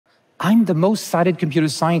I'm the most cited computer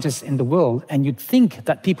scientist in the world, and you'd think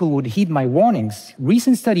that people would heed my warnings.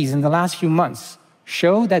 Recent studies in the last few months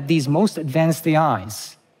show that these most advanced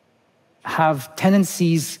AIs have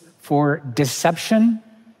tendencies for deception,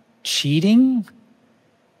 cheating,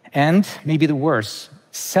 and maybe the worst,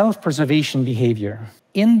 self-preservation behavior.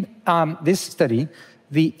 In this study,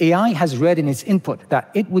 the AI has read in its input that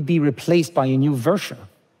it would be replaced by a new version.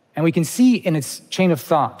 And we can see in its chain of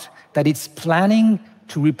thought that it's planning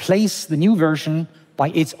to replace the new version by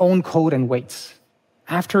its own code and weights.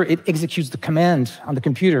 After it executes the command on the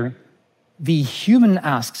computer, the human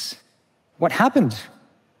asks, "What happened?"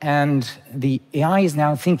 And the AI is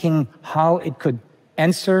now thinking how it could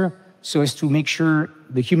answer so as to make sure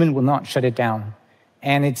the human will not shut it down.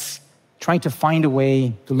 And it's trying to find a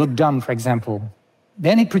way to look dumb, for example.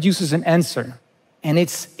 Then it produces an answer, and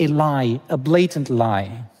it's a lie, a blatant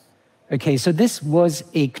lie. Okay, so this was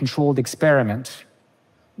a controlled experiment.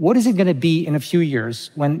 What is it going to be in a few years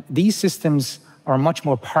when these systems are much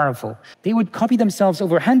more powerful? They would copy themselves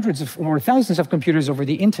over hundreds or thousands of computers over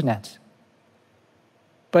the internet.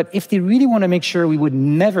 But if they really want to make sure we would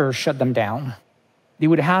never shut them down, they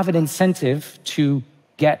would have an incentive to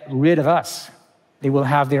get rid of us. They will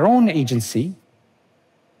have their own agency,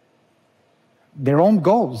 their own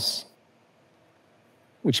goals,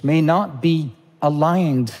 which may not be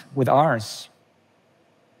aligned with ours.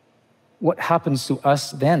 What happens to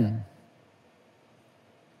us then?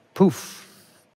 Poof.